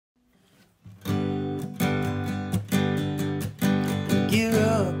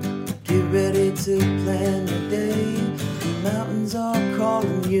to plan your day. The mountains are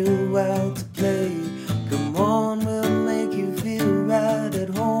calling you out to play. Come on, we'll make you feel right at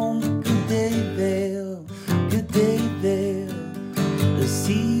home. Good day, Vail. Good day, Vail. Let's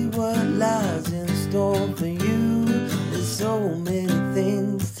see what lies in store for you. There's so many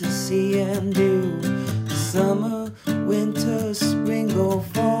things to see and do. Summer, winter, spring or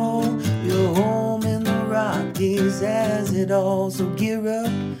fall, you're home in the Rockies has it all. So gear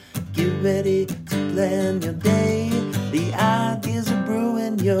up, get ready to plan your day. The ideas are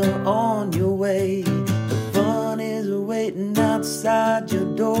brewing, you're on your way. The fun is waiting outside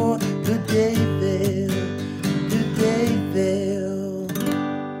your door. Good day, Vail. Good day, Vail.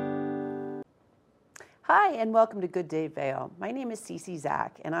 Hi, and welcome to Good Day Vail. My name is Ceci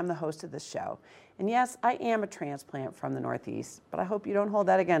Zak, and I'm the host of this show. And yes, I am a transplant from the Northeast, but I hope you don't hold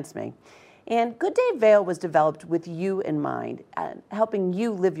that against me. And Good Day Vail was developed with you in mind, helping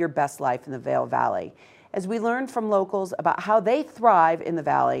you live your best life in the Vail Valley. As we learn from locals about how they thrive in the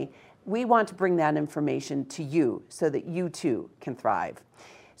Valley, we want to bring that information to you so that you too can thrive.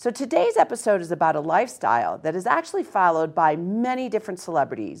 So today's episode is about a lifestyle that is actually followed by many different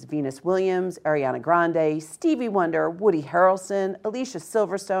celebrities: Venus Williams, Ariana Grande, Stevie Wonder, Woody Harrelson, Alicia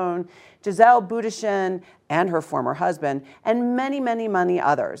Silverstone, Giselle Bündchen, and her former husband, and many, many, many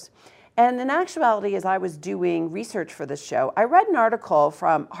others. And in actuality, as I was doing research for this show, I read an article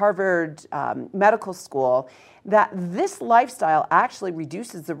from Harvard Medical School that this lifestyle actually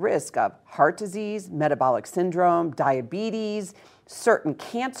reduces the risk of heart disease, metabolic syndrome, diabetes, certain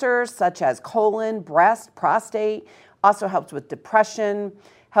cancers such as colon, breast, prostate, also helps with depression,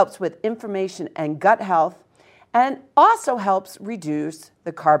 helps with inflammation and gut health, and also helps reduce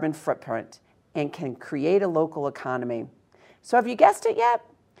the carbon footprint and can create a local economy. So have you guessed it yet?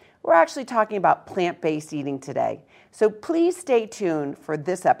 We're actually talking about plant-based eating today. So please stay tuned for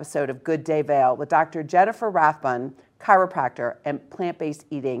this episode of Good Day Vail with Dr. Jennifer Rathbun, chiropractor and plant-based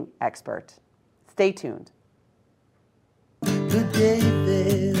eating expert. Stay tuned. Good day,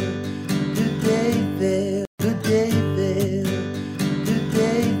 Vail. Good day, Vail. Good day, Vail. Good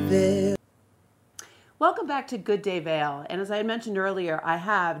day, Vail. Welcome back to Good Day Vail. And as I mentioned earlier, I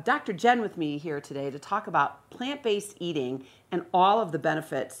have Dr. Jen with me here today to talk about plant-based eating and all of the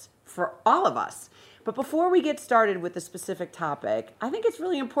benefits for all of us. But before we get started with the specific topic, I think it's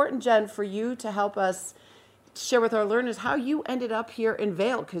really important, Jen, for you to help us share with our learners how you ended up here in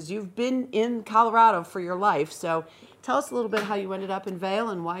Vail, because you've been in Colorado for your life. So tell us a little bit how you ended up in Vail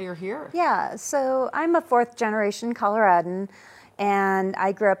and why you're here. Yeah, so I'm a fourth generation Coloradan, and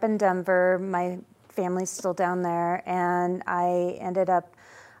I grew up in Denver. My family's still down there, and I ended up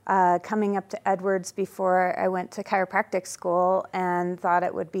coming up to Edwards before I went to chiropractic school and thought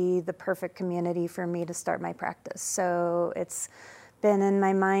it would be the perfect community for me to start my practice. So it's been in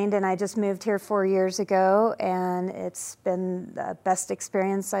my mind, and I just moved here 4 years ago, and it's been the best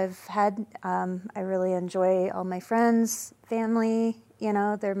experience I've had. I really enjoy all my friends, family,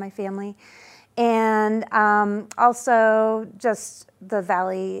 they're my family. And also just the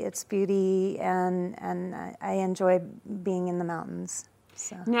valley, its beauty, and I enjoy being in the mountains.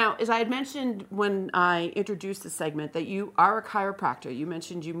 So. Now, as I had mentioned when I introduced the segment, that you are a chiropractor. You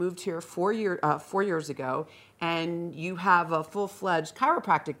mentioned you moved here 4 years ago, and you have a full-fledged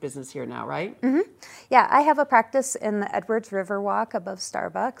chiropractic business here now, right? Mm-hmm. Yeah, I have a practice in the Edwards Riverwalk above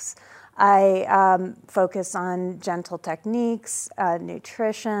Starbucks. I focus on gentle techniques,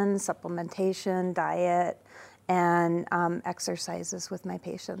 nutrition, supplementation, diet, and exercises with my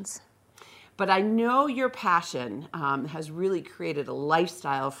patients. But I know your passion has really created a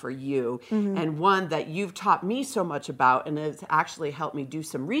lifestyle for you, mm-hmm. and one that you've taught me so much about, and has actually helped me do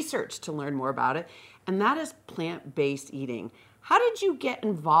some research to learn more about it, and that is plant-based eating. How did you get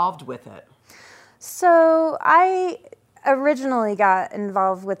involved with it? So I originally got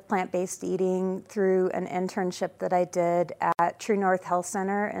involved with plant-based eating through an internship that I did at True North Health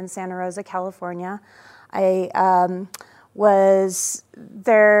Center in Santa Rosa, California. I was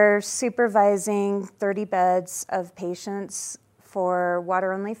there supervising 30 beds of patients for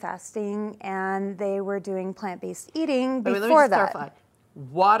water-only fasting, and they were doing plant-based eating before that. Clarify.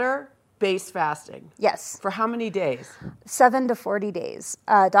 Water-based fasting? Yes. For how many days? 7 to 40 days,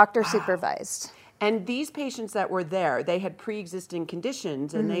 doctor supervised. And these patients that were there, they had pre-existing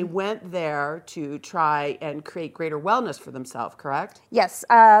conditions, and they went there to try and create greater wellness for themselves, correct? Yes.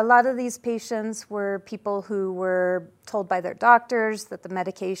 A lot of these patients were people who were told by their doctors that the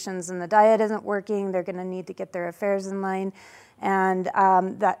medications and the diet isn't working, they're going to need to get their affairs in line, and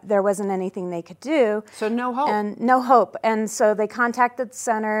that there wasn't anything they could do. So no hope. And no hope. And so they contacted the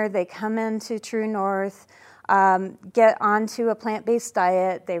center, they come into True North. get onto a plant-based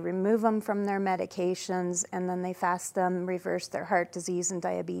diet, they remove them from their medications, and then they fast them, reverse their heart disease and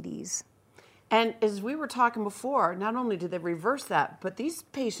diabetes. And as we were talking before, not only did they reverse that, but these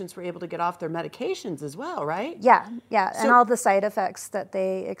patients were able to get off their medications as well, right? Yeah. And all the side effects that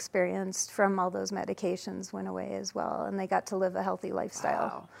they experienced from all those medications went away as well, and they got to live a healthy lifestyle.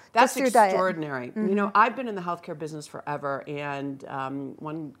 Wow. That's extraordinary. Mm-hmm. You know, I've been in the healthcare business forever, and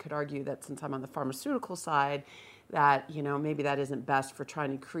one could argue that since I'm on the pharmaceutical side, that, you know, maybe that isn't best for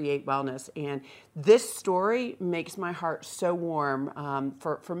trying to create wellness. And this story makes my heart so warm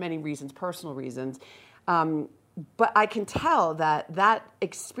for many reasons, personal reasons. But I can tell that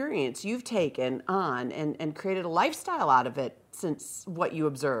experience you've taken on and created a lifestyle out of it since what you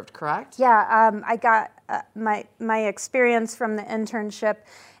observed, correct? Yeah, I got my experience from the internship,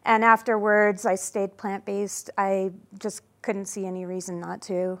 and afterwards I stayed plant-based. I just couldn't see any reason not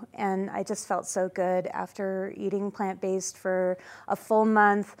to, and I just felt so good after eating plant-based for a full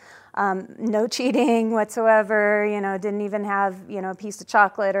month. No cheating whatsoever, you know, didn't even have, you know, a piece of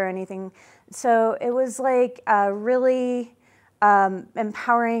chocolate or anything. So it was like a really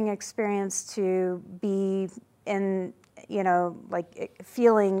empowering experience to be in, you know, like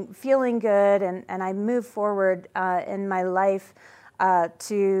feeling good, and I moved forward in my life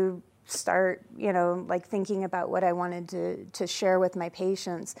to start, you know, like thinking about what I wanted to share with my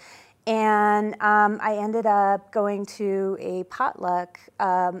patients. And I ended up going to a potluck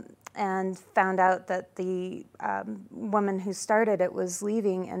and found out that the woman who started it was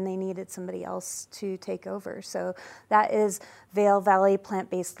leaving and they needed somebody else to take over. So that is Vail Valley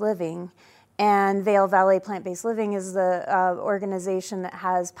Plant-Based Living. And Vail Valley Plant-Based Living is the organization that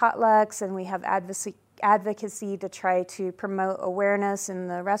has potlucks, and we have advocacy to try to promote awareness in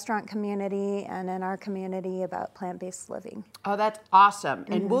the restaurant community and in our community about plant-based living. Oh, that's awesome.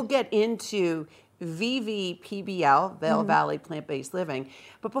 And we'll get into VVPBL, Vail Valley Plant-Based Living.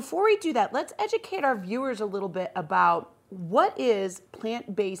 But before we do that, let's educate our viewers a little bit about what is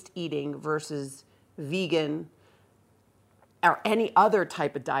plant-based eating versus vegan or any other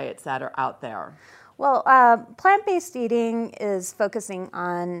type of diets that are out there. Well, plant-based eating is focusing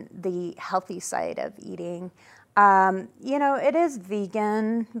on the healthy side of eating. You know, it is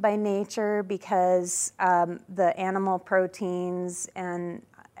vegan by nature because the animal proteins and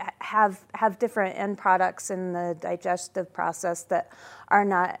have different end products in the digestive process that are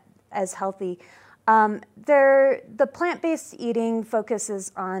not as healthy. The plant-based eating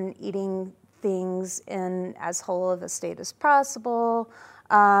focuses on eating things in as whole of a state as possible.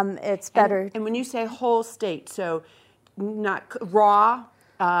 It's better. And when you say whole state, so not raw,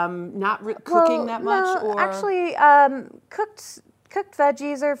 not cooking that much, or actually, cooked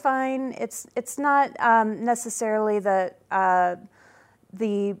veggies are fine. It's not necessarily that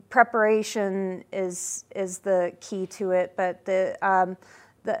the preparation is the key to it, but the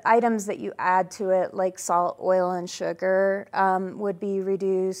items that you add to it, like salt, oil, and sugar, would be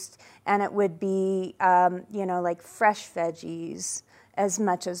reduced, and it would be you know, like fresh veggies as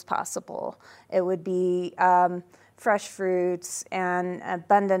much as possible. It would be fresh fruits and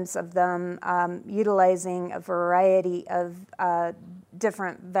abundance of them, utilizing a variety of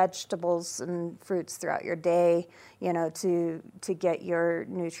different vegetables and fruits throughout your day, you know, to get your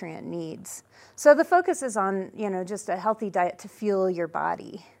nutrient needs. So the focus is on, you know, just a healthy diet to fuel your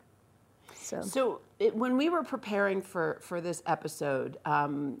body. When we were preparing for this episode,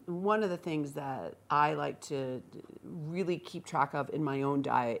 one of the things that I like to really keep track of in my own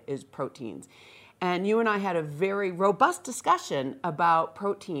diet is proteins. And you and I had a very robust discussion about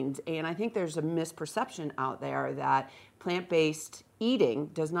proteins, and I think there's a misperception out there that plant-based eating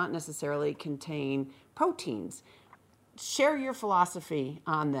does not necessarily contain proteins. Share your philosophy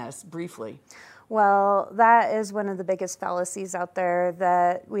on this briefly. Well, that is one of the biggest fallacies out there,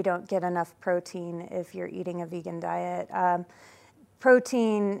 that we don't get enough protein if you're eating a vegan diet.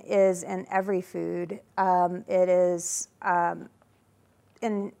 Protein is in every food. It is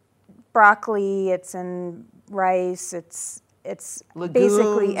in broccoli, it's in rice, it's Legumes.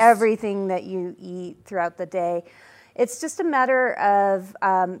 Basically everything that you eat throughout the day. It's just a matter of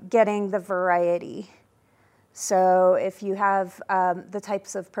getting the variety. So if you have the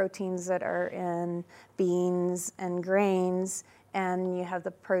types of proteins that are in beans and grains, and you have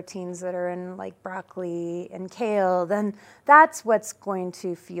the proteins that are in like broccoli and kale, then that's what's going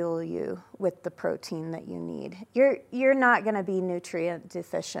to fuel you with the protein that you need. You're not going to be nutrient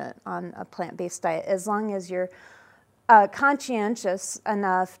deficient on a plant-based diet as long as you're conscientious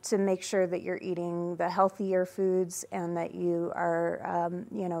enough to make sure that you're eating the healthier foods and that you are,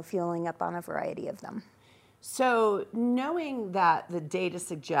 you know, fueling up on a variety of them. So knowing that the data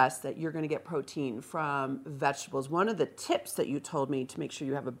suggests that you're going to get protein from vegetables, one of the tips that you told me to make sure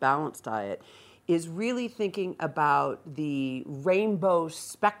you have a balanced diet is really thinking about the rainbow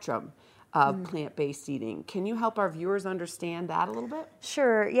spectrum of plant-based eating. Can you help our viewers understand that a little bit?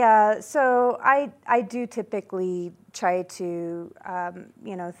 Sure, yeah. So I do typically try to,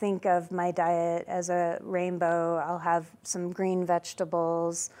 think of my diet as a rainbow. I'll have some green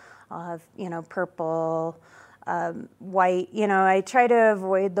vegetables. I'll have, purple, white. I try to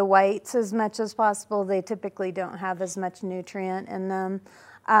avoid the whites as much as possible. They typically don't have as much nutrient in them.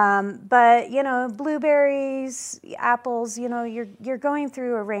 But blueberries, apples, you're going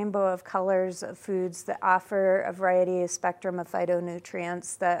through a rainbow of colors of foods that offer a variety of spectrum of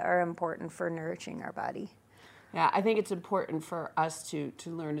phytonutrients that are important for nourishing our body. Yeah, I think it's important for us to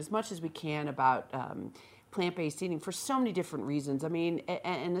learn as much as we can about plant-based eating for so many different reasons. I mean,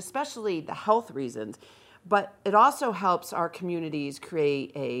 and especially the health reasons. But it also helps our communities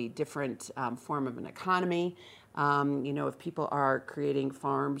create a different form of an economy. If people are creating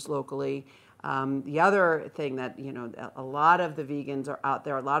farms locally. The other thing that, a lot of the vegans are out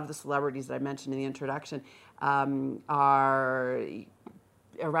there, a lot of the celebrities that I mentioned in the introduction are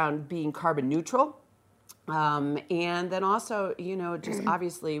around being carbon neutral. And then also, just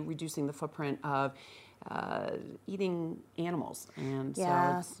obviously reducing the footprint of eating animals. And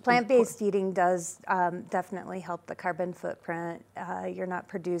yeah, so plant-based eating does definitely help the carbon footprint. You're not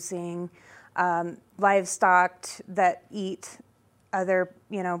producing livestock that eat other,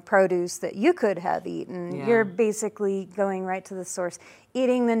 produce that you could have eaten. Yeah. You're basically going right to the source,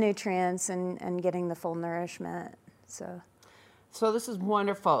 eating the nutrients and getting the full nourishment. So this is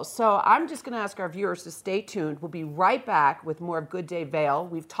wonderful. So I'm just going to ask our viewers to stay tuned. We'll be right back with more of Good Day Vail.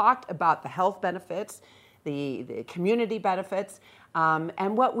 We've talked about the health benefits, the community benefits,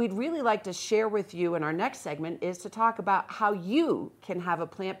 and what we'd really like to share with you in our next segment is to talk about how you can have a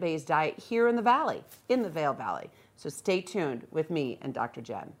plant-based diet here in the Valley, in the Vail Valley. So stay tuned with me and Dr.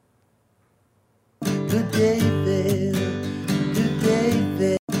 Jen. Good day, Vail. Good day,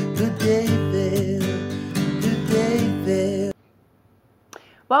 Vail. Good day, Vail. Good day, Vail.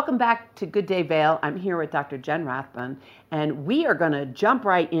 Welcome back to Good Day Vail. I'm here with Dr. Jen Rathbun, and we are going to jump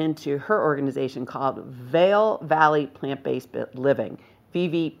right into her organization called Vail Valley Plant-Based Living,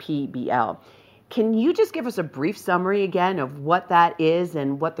 VVPBL. Can you just give us a brief summary again of what that is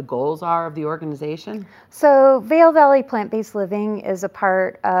and what the goals are of the organization? So Vail Valley Plant-Based Living is a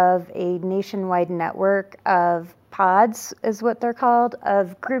part of a nationwide network of pods, is what they're called,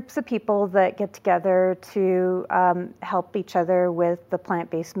 of groups of people that get together to help each other with the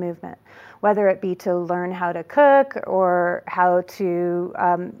plant-based movement, whether it be to learn how to cook or how to,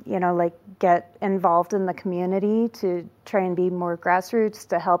 get involved in the community to try and be more grassroots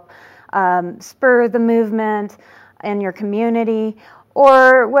to help spur the movement in your community.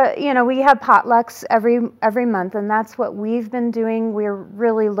 Or we have potlucks every month, and that's what we've been doing. We're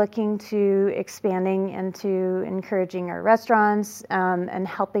really looking to expanding into encouraging our restaurants and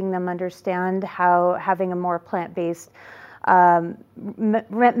helping them understand how having a more plant-based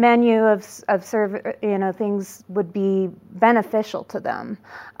menu of things would be beneficial to them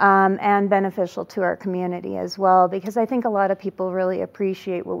and beneficial to our community as well. Because I think a lot of people really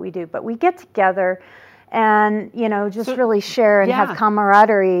appreciate what we do, but we get together and, really share and have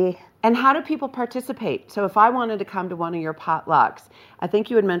camaraderie. And how do people participate? So if I wanted to come to one of your potlucks, I think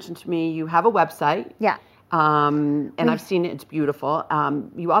you had mentioned to me you have a website. Yeah. And I've seen it. It's beautiful.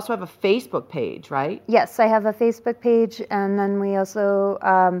 You also have a Facebook page, right? Yes, I have a Facebook page, and then we also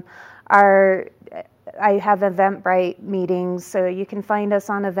I have Eventbrite meetings, so you can find us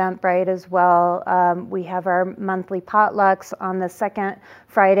on Eventbrite as well. We have our monthly potlucks on the second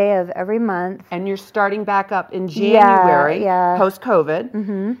Friday of every month. And you're starting back up in January, post-COVID.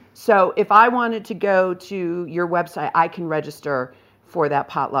 Mm-hmm. So if I wanted to go to your website, I can register for that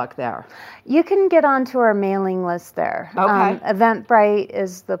potluck there. You can get onto our mailing list there. Okay. Eventbrite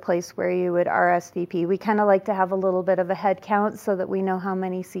is the place where you would RSVP. We kind of like to have a little bit of a head count so that we know how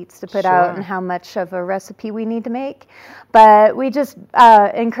many seats to put out and how much of a recipe we need to make. But we just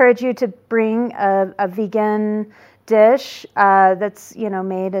encourage you to bring a vegan dish that's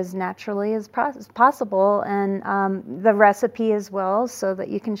made as naturally as possible, and the recipe as well, so that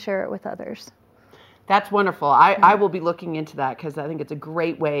you can share it with others. That's wonderful. I will be looking into that because I think it's a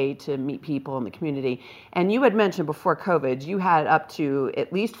great way to meet people in the community. And you had mentioned before COVID, you had up to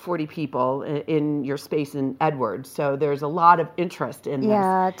at least 40 people in your space in Edwards. So there's a lot of interest in this.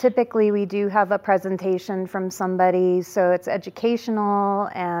 Yeah, typically we do have a presentation from somebody. So it's educational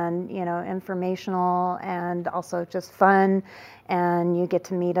and, informational and also just fun. And you get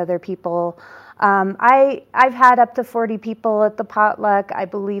to meet other people I've had up to 40 people at the potluck. I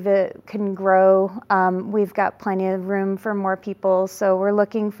believe it can grow. We've got plenty of room for more people, so we're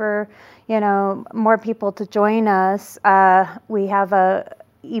looking for, more people to join us. We have a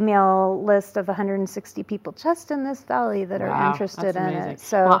email list of 160 people just in this valley that are interested in it.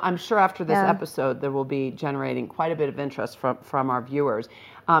 So, well, I'm sure after this episode, there will be generating quite a bit of interest from our viewers.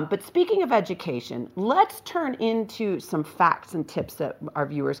 But speaking of education, let's turn into some facts and tips that our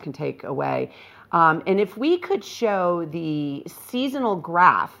viewers can take away. And if we could show the seasonal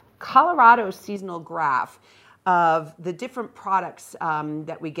graph, Colorado's seasonal graph of the different products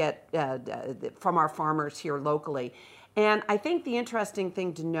that we get from our farmers here locally. And I think the interesting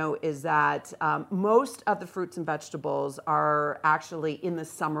thing to note is that most of the fruits and vegetables are actually in the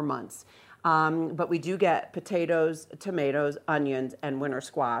summer months. But we do get potatoes, tomatoes, onions, and winter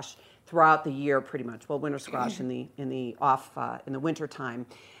squash throughout the year, pretty much. Well, winter squash in the winter time.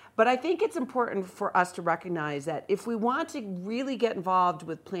 But I think it's important for us to recognize that if we want to really get involved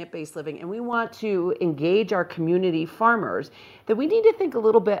with plant-based living and we want to engage our community farmers, that we need to think a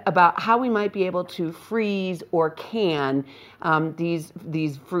little bit about how we might be able to freeze or can these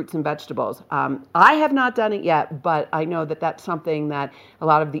fruits and vegetables. I have not done it yet, but I know that that's something that a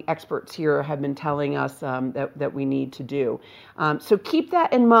lot of the experts here have been telling us that we need to do. So keep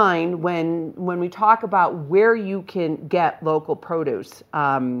that in mind when we talk about where you can get local produce.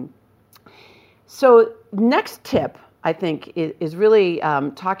 So next tip, I think, is really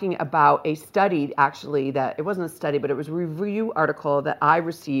talking about a study, actually, that it wasn't a study, but it was a review article that I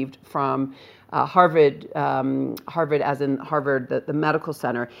received from Harvard, as in Harvard, the medical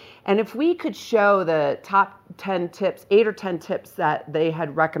center. And if we could show the top 10 tips, 8 or 10 tips that they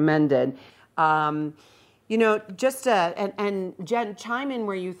had recommended, just and Jen, chime in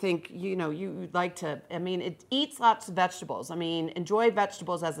where you think, you'd like to. I mean, it eats lots of vegetables. I mean, enjoy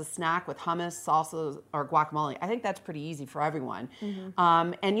vegetables as a snack with hummus, salsa, or guacamole. I think that's pretty easy for everyone.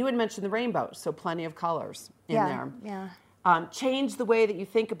 Mm-hmm. And you had mentioned the rainbow, so plenty of colors in there. Yeah. Change the way that you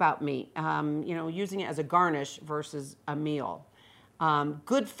think about meat. Using it as a garnish versus a meal.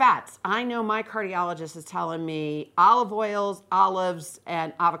 Good fats. I know my cardiologist is telling me olive oils, olives,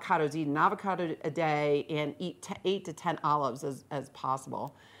 and avocados. Eat an avocado a day and eat 8 to 10 olives as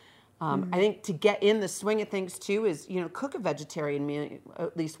possible. I think to get in the swing of things too is, cook a vegetarian meal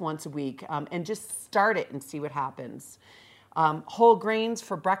at least once a week and just start it and see what happens. Whole grains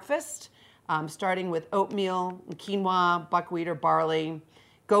for breakfast, starting with oatmeal, quinoa, buckwheat, or barley.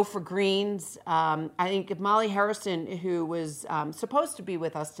 Go for greens. I think Molly Harrison, who was supposed to be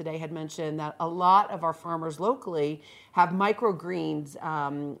with us today, had mentioned that a lot of our farmers locally have microgreens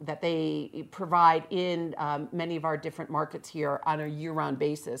that they provide in many of our different markets here on a year-round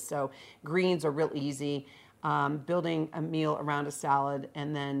basis. So greens are real easy. Building a meal around a salad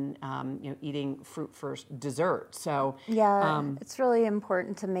and then eating fruit for dessert. So it's really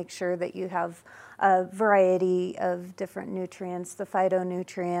important to make sure that you have a variety of different nutrients, the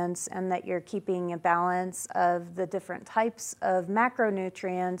phytonutrients, and that you're keeping a balance of the different types of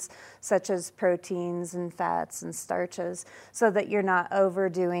macronutrients, such as proteins and fats and starches, so that you're not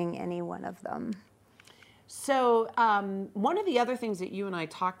overdoing any one of them. So one of the other things that you and I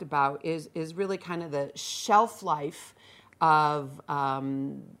talked about is really kind of the shelf life of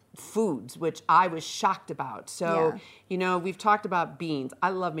foods, which I was shocked about. So, we've talked about beans.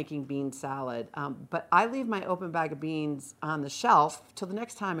 I love making bean salad, but I leave my open bag of beans on the shelf till the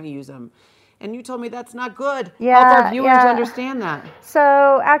next time I use them. And you told me that's not good. Hope our viewers understand that.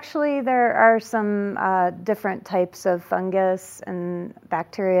 So actually there are some different types of fungus and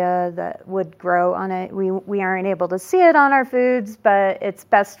bacteria that would grow on it. We aren't able to see it on our foods, but it's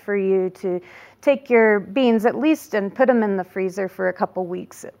best for you to take your beans at least and put them in the freezer for a couple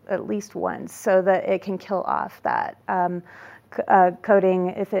weeks at least once so that it can kill off that coating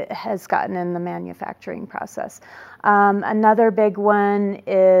if it has gotten in the manufacturing process. Another big one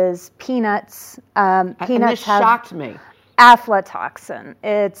is peanuts. And this shocked me. Aflatoxin.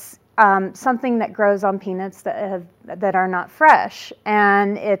 It's something that grows on peanuts that are not fresh,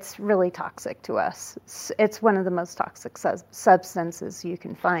 and it's really toxic to us. It's one of the most toxic substances you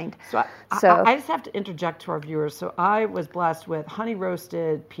can find. So I just have to interject to our viewers. So I was blessed with honey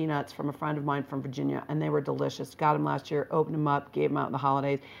roasted peanuts from a friend of mine from Virginia, and they were delicious. Got them last year, opened them up, gave them out in the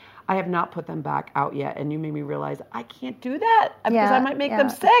holidays. I have not put them back out yet, and you made me realize I can't do that because I might make them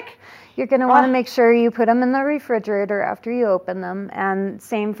sick. You're going to want to make sure you put them in the refrigerator after you open them, and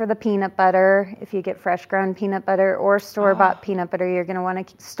same for the peanut butter. If you get fresh ground peanut butter or store-bought peanut butter, you're going to want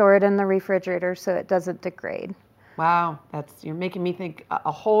to store it in the refrigerator so it doesn't degrade. Wow, you're making me think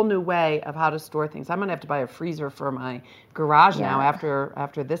a whole new way of how to store things. I'm going to have to buy a freezer for my garage now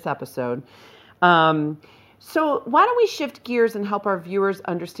after this episode. So why don't we shift gears and help our viewers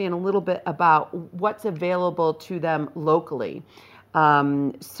understand a little bit about what's available to them locally.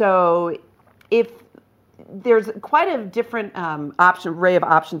 So if there's quite a different array of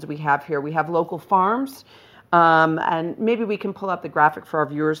options we have here. We have local farms, and maybe we can pull up the graphic for our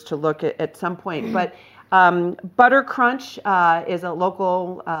viewers to look at some point. But Butter Crunch is a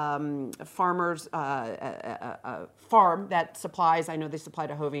local farmer's farm that supplies, I know they supply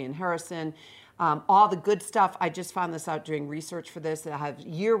to Hovey and Harrison. All the good stuff, I just found this out doing research for this. They have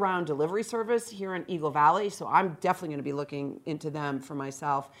year-round delivery service here in Eagle Valley, so I'm definitely going to be looking into them for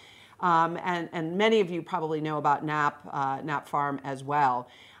myself. And many of you probably know about Knapp Farm as well.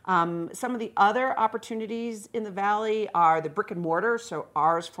 Some of the other opportunities in the Valley are the brick and mortar, so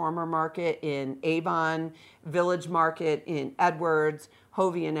ours Farmer Market in Avon, Village Market in Edwards,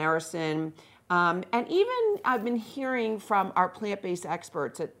 Hovey and Harrison. And even I've been hearing from our plant-based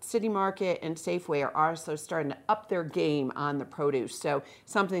experts at City Market and Safeway are also starting to up their game on the produce. So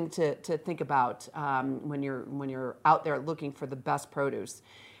something to think about when you're out there looking for the best produce.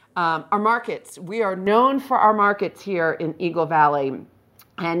 Our markets, we are known for our markets here in Eagle Valley,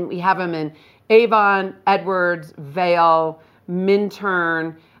 and we have them in Avon, Edwards, Vail,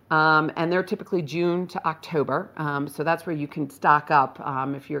 Minturn, and they're typically June to October. So that's where you can stock up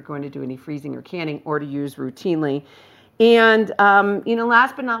if you're going to do any freezing or canning or to use routinely. And,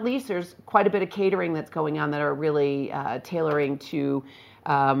 last but not least, there's quite a bit of catering that's going on that are really tailoring to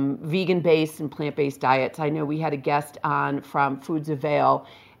vegan-based and plant-based diets. I know we had a guest on from Foods of Vail,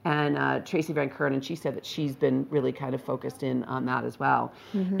 and Tracy Van Kern, and she said that she's been really kind of focused in on that as well.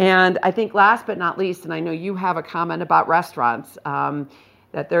 Mm-hmm. And I think last but not least, and I know you have a comment about restaurants,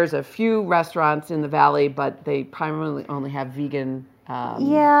 that there's a few restaurants in the Valley, but they primarily only have vegan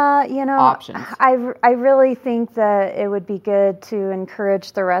options. I really think that it would be good to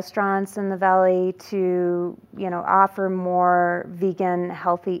encourage the restaurants in the Valley to, offer more vegan,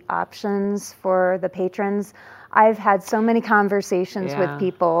 healthy options for the patrons. I've had so many conversations with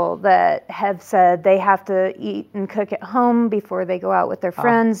people that have said they have to eat and cook at home before they go out with their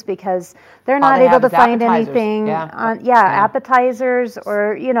friends because they're not able to find anything appetizers,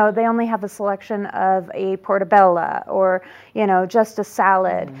 or they only have a selection of a portobello or just a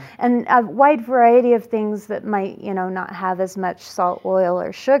salad and a wide variety of things that might not have as much salt, oil,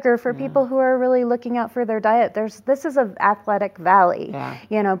 or sugar for people who are really looking out for their diet. This is an athletic valley,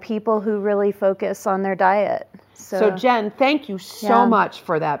 people who really focus on their diet. So Jen, thank you so much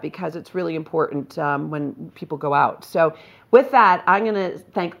for that, because it's really important when people go out. So with that, I'm going to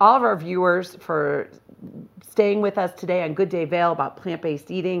thank all of our viewers for staying with us today on Good Day Vail about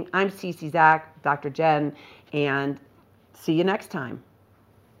plant-based eating. I'm Ceci Zak, Dr. Jen, and see you next time.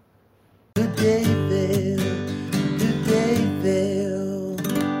 Good Day